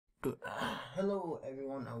Hello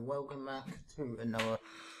everyone and welcome back to another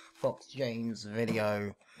Fox James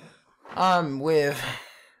video. I'm with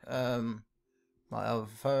my other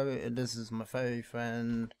this is my furry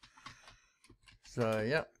friend. So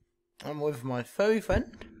yeah, I'm with my furry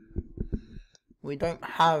friend. We don't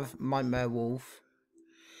have my werewolf.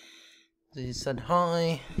 He said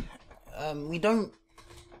hi. We don't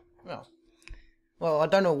well I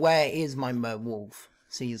don't know where is my werewolf.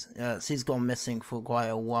 She's gone missing for quite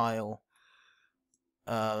a while.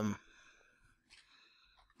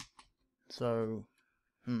 So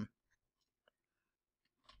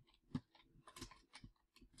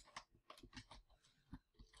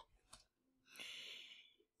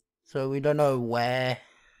So we don't know where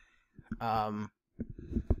to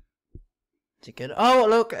get. Oh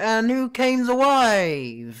look, a new Kane's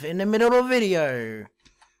alive in the middle of the video.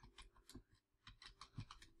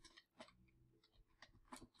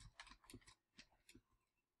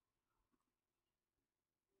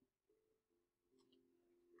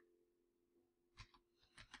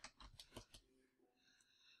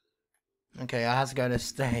 Okay, I have to go to the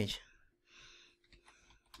stage.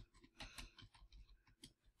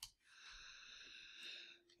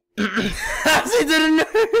 She didn't know.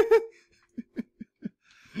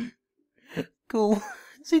 Cool.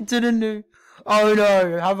 She didn't know. Oh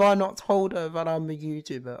no, have I not told her that I'm a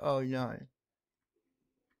YouTuber? Oh no.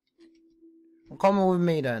 Well, come on with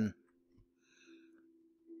me then.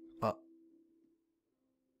 What?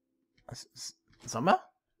 Summer?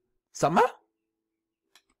 Summer?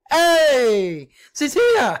 Hey! She's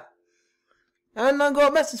here! And I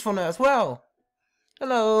got a message from her as well.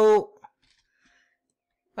 Hello.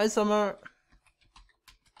 Hi, Summer.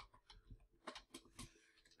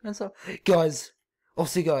 And so, guys,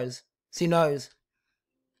 obviously, guys, she knows.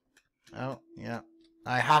 Oh, yeah.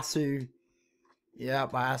 I have to.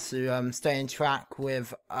 Yep, I have to stay in track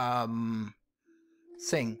with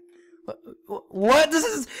Sing. What? This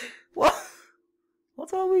is what?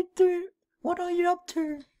 What are we doing? What are you up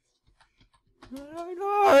to? I don't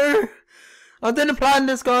know. I didn't plan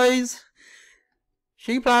this, guys.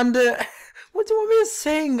 She planned it. What do you want me to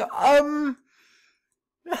sing?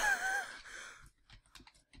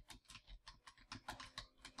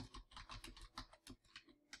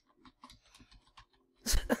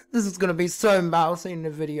 This is gonna be so embarrassing in the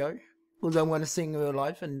video because I'm gonna sing in real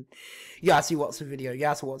life, and you have to watch the video. You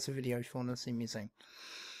have to watch the video if you want to see me sing.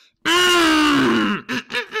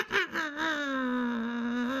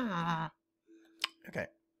 Okay.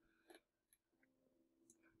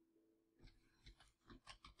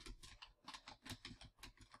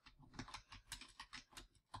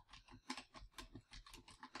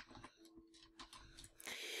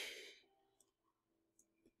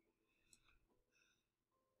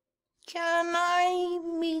 Can I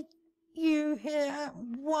meet you here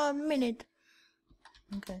 1 minute?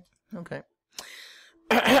 Okay, okay.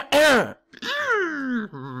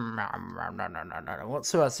 What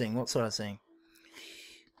should I sing? What should I sing?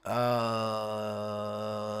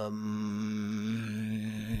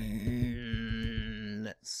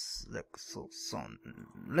 Let's look for some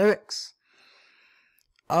lyrics.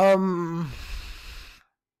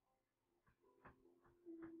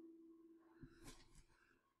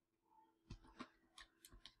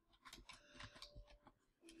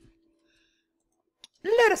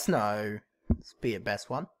 Let us know. Let's be the best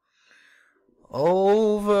one.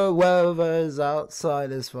 All the weather's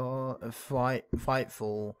outside is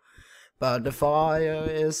frightful, but the fire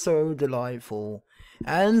is so delightful.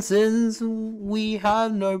 And since we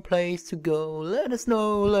have no place to go, let us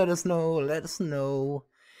know, let us know, let us know.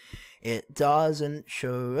 It doesn't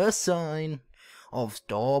show a sign of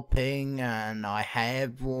stopping, and I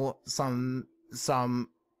have brought some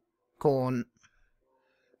corn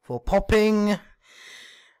for popping.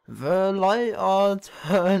 The lights are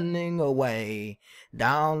turning away.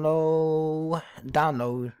 Down low, down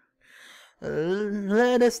low.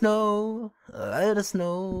 Let us know, let us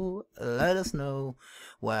know, let us know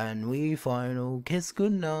when we final kiss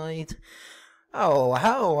goodnight. Oh,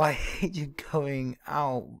 how I hate you going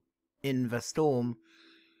out in the storm.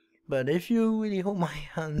 But if you really hold my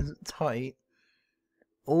hands tight,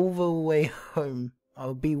 all the way home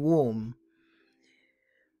I'll be warm.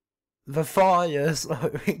 The fire's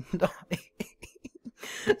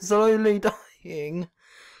slowly dying.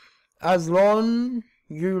 As long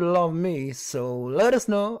you love me, so let us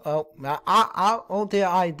know. Oh dear,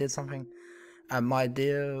 I did something. And my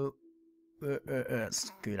dear,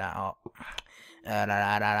 screw that up.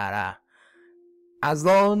 As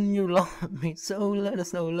long you love me, so let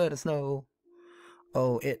us know, let us know.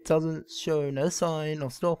 Oh, it doesn't show no sign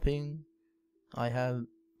of stopping. I have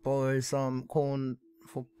borrowed some corn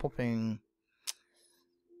popping.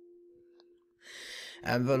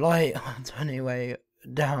 And the light anyway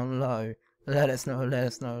down low. Let us know. Let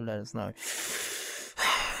us know. Let us know.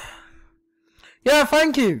 Yeah,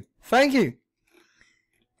 thank you. Thank you.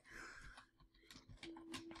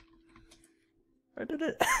 I did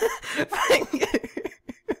it. Thank you.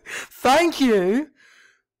 Thank you.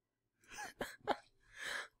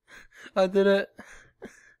 I did it.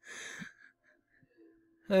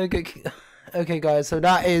 Okay, guys. So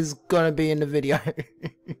that is gonna be in the video.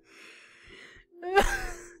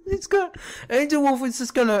 It's good. Angel Wolf is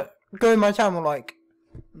just gonna go in my channel like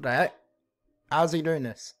that. How's he doing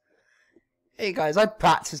this? Hey guys, I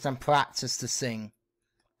practiced and practiced to sing.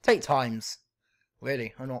 Take times.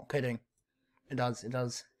 Really, I'm not kidding. It does, it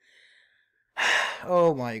does.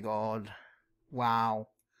 Oh my god. Wow.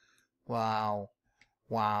 Wow.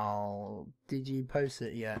 Wow. Did you post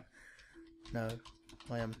it yet? No.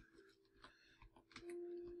 I am.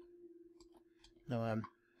 No, I am.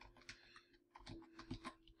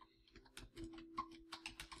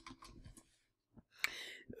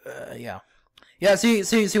 Yeah. Yeah,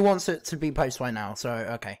 see wants it to be posted right now, so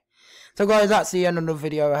okay. So guys, that's the end of the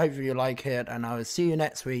video. I hope you like it, and I will see you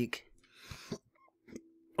next week.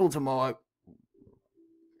 Or tomorrow.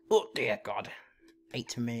 Oh dear god. I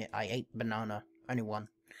ate banana. Only one.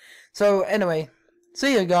 So anyway,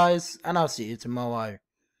 see you guys, and I'll see you tomorrow.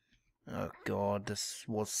 Oh god, this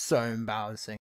was so embarrassing.